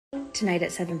Tonight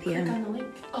at 7 p.m. Click on the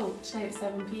link. Oh, tonight at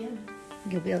 7 p.m.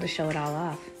 You'll be able to show it all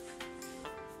off.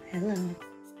 Hello.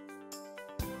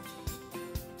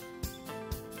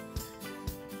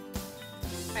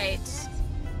 Right.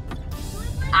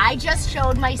 I just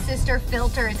showed my sister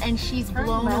filters and she's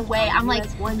blown away. I'm like,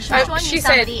 she's showing me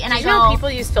somebody and I go,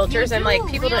 people use filters. I'm like,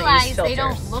 people don't use filters. They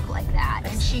don't look like that.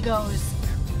 And she goes,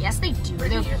 yes, they do.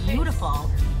 They're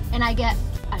beautiful. And I get,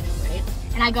 I know, right?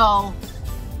 And I go,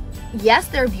 yes,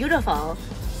 they're beautiful.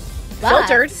 But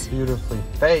Filtered. Beautifully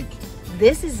fake.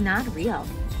 this is not real.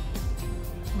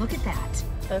 Look at that.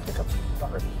 That looks like a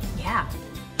Barbie. Yeah.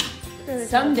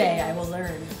 Someday I will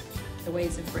learn the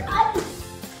ways of Britain.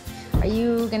 Are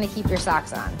you gonna keep your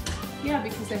socks on? Yeah,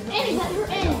 because there's no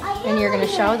And you're gonna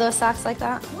show those socks like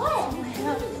that?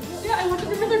 Yeah, I want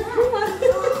another Puma.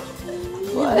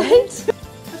 What?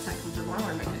 That's not comfortable. I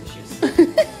want to make new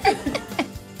shoes.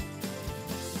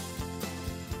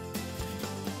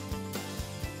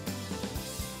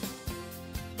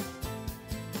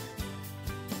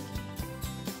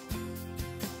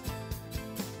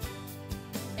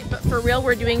 But for real,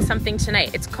 we're doing something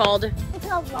tonight. It's called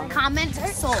Comment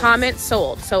sold. Comment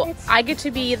Sold. So I get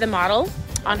to be the model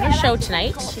on her show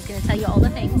tonight. She's gonna tell you all the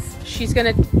things. She's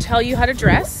gonna tell you how to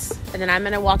dress, and then I'm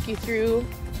gonna walk you through.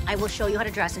 I will show you how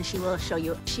to dress and she will tell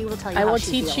you I how will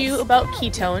she teach feels. you about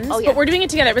ketones, Oh, yeah. but we're doing it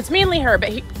together. It's mainly her,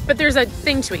 but there's a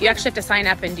thing to it. You actually have to sign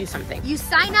up and do something. You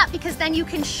sign up because then you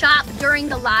can shop during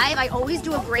the live. I always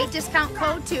do a great discount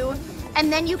code too.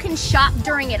 And then you can shop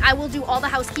during it. I will do all the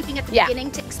housekeeping at the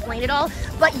beginning to explain it all.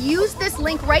 But use this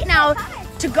link right now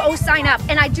to go sign up.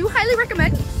 And I do highly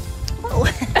recommend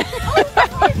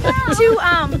to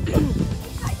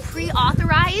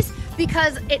pre-authorize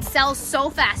because it sells so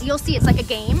fast. You'll see it's like a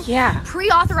game. Yeah.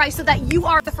 Pre-authorize so that you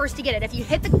are the first to get it. If you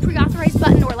hit the pre-authorize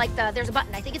button or like there's a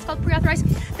button, I think it's called pre-authorize,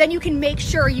 then you can make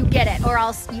sure you get it or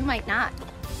else you might not.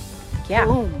 Yeah.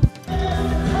 Boom.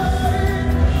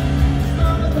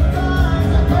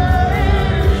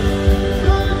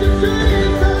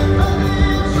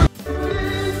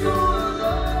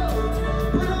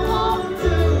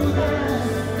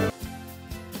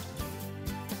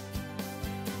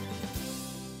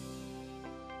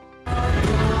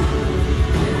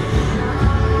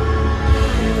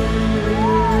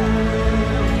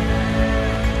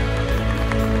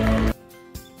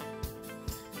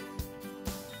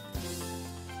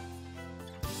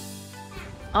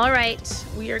 All right,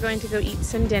 we are going to go eat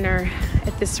some dinner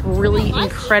at this really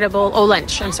incredible,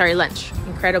 lunch. I'm sorry, lunch.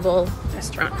 Incredible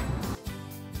restaurant.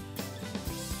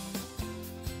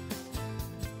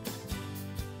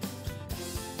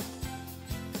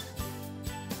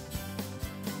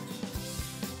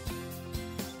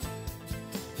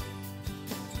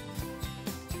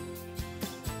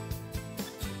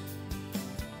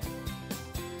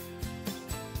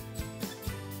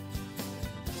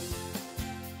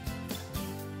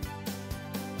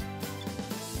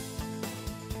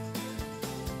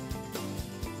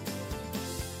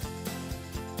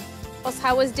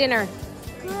 How was dinner?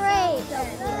 Great.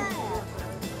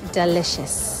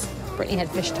 Delicious. Brittany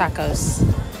had fish tacos.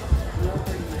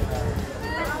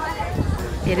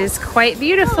 It is quite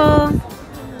beautiful.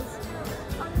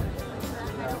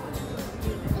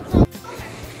 Look,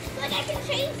 I can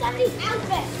change somebody's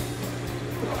outfit.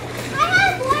 I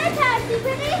have more taxi,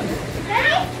 Brittany.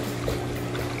 Ready?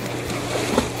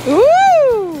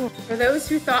 Ooh! For those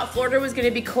who thought Florida was going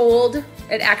to be cold,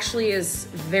 it actually is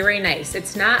very nice.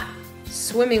 It's not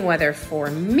swimming weather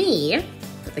for me,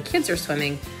 but the kids are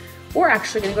swimming. We're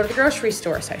actually gonna go to the grocery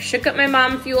store. So I shook up my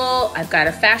mom fuel. I've got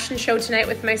a fashion show tonight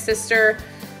with my sister.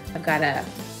 I've got a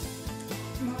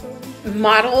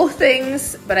model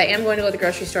things, but I am going to go to the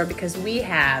grocery store because we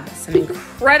have some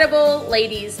incredible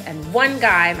ladies and one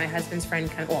guy, my husband's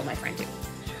friend, my friend too,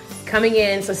 coming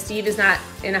in. So Steve is not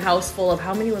in a house full of,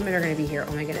 how many women are gonna be here?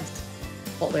 Oh my goodness.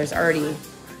 Well, there's already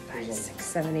 5, 6,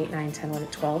 7, 8, 9, 10, 11,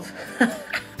 12.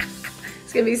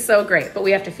 It's gonna be so great, but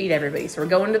we have to feed everybody. So we're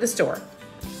going to the store,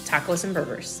 tacos and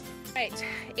burgers. Right,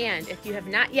 and if you have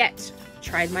not yet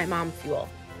tried my mom fuel,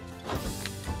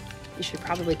 you should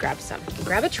probably grab some.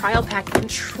 Grab a trial pack and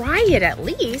try it at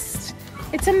least.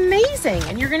 It's amazing,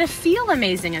 and you're gonna feel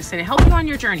amazing. It's gonna help you on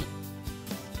your journey.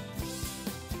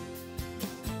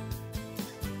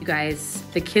 You guys,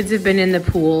 the kids have been in the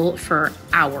pool for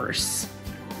hours,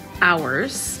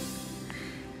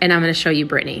 and I'm gonna show you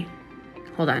Brittany.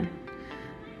 Hold on.